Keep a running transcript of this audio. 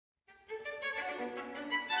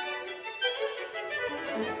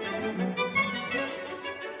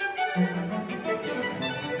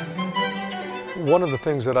One of the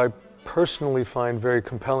things that I personally find very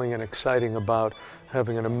compelling and exciting about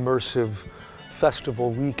having an immersive festival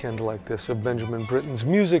weekend like this of Benjamin Britten's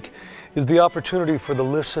music is the opportunity for the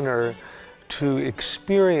listener to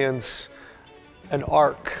experience an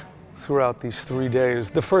arc throughout these 3 days.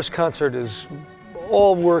 The first concert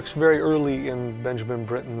all works very early in Benjamin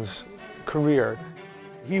Britten's career.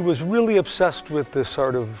 He was really obsessed with this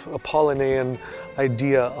sort of Apollinean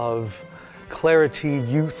idea of clarity,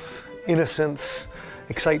 youth, innocence,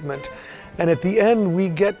 excitement. And at the end, we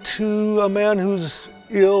get to a man who's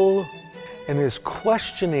ill and is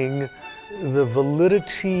questioning the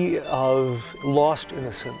validity of lost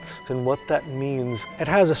innocence and what that means. It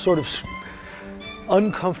has a sort of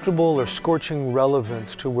uncomfortable or scorching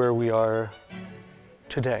relevance to where we are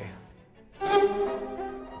today.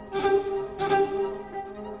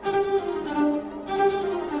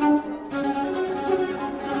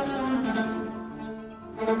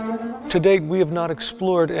 To date, we have not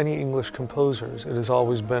explored any English composers. It has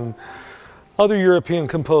always been other European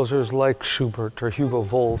composers like Schubert or Hugo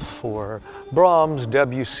Wolf or Brahms,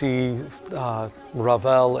 Debussy,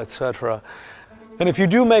 Ravel, etc. And if you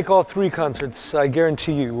do make all 3 concerts, I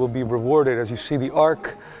guarantee you will be rewarded as you see the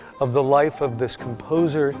arc of the life of this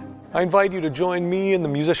composer. I invite you to join me and the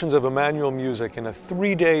musicians of Emmanuel Music in a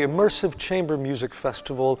 3-day immersive chamber music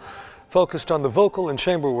festival focused on the vocal and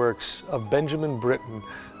chamber works of Benjamin Britten,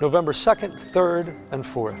 November 2nd, 3rd, and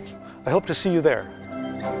 4th. I hope to see you there.